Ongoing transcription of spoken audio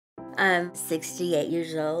I'm 68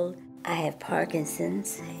 years old. I have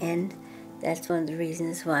Parkinson's, and that's one of the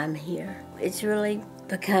reasons why I'm here. It's really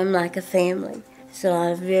become like a family. There's a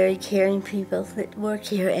lot of very caring people that work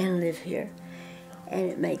here and live here, and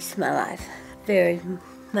it makes my life very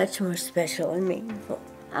much more special and meaningful.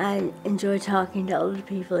 I enjoy talking to older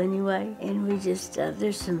people anyway, and we just,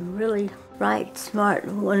 there's some really bright, smart,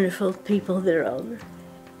 wonderful people that are older.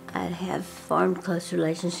 I have formed close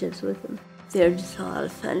relationships with them. They're just a lot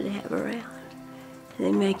of fun to have around.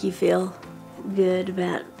 They make you feel good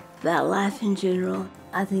about life in general.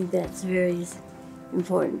 I think that's very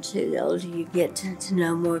important too. The older you get to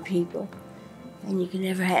know more people. And you can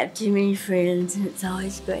never have too many friends, and it's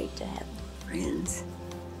always great to have friends.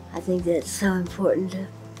 I think that's so important to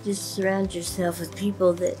just surround yourself with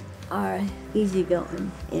people that are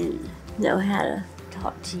easygoing and know how to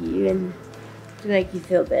talk to you and to make you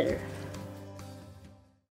feel better.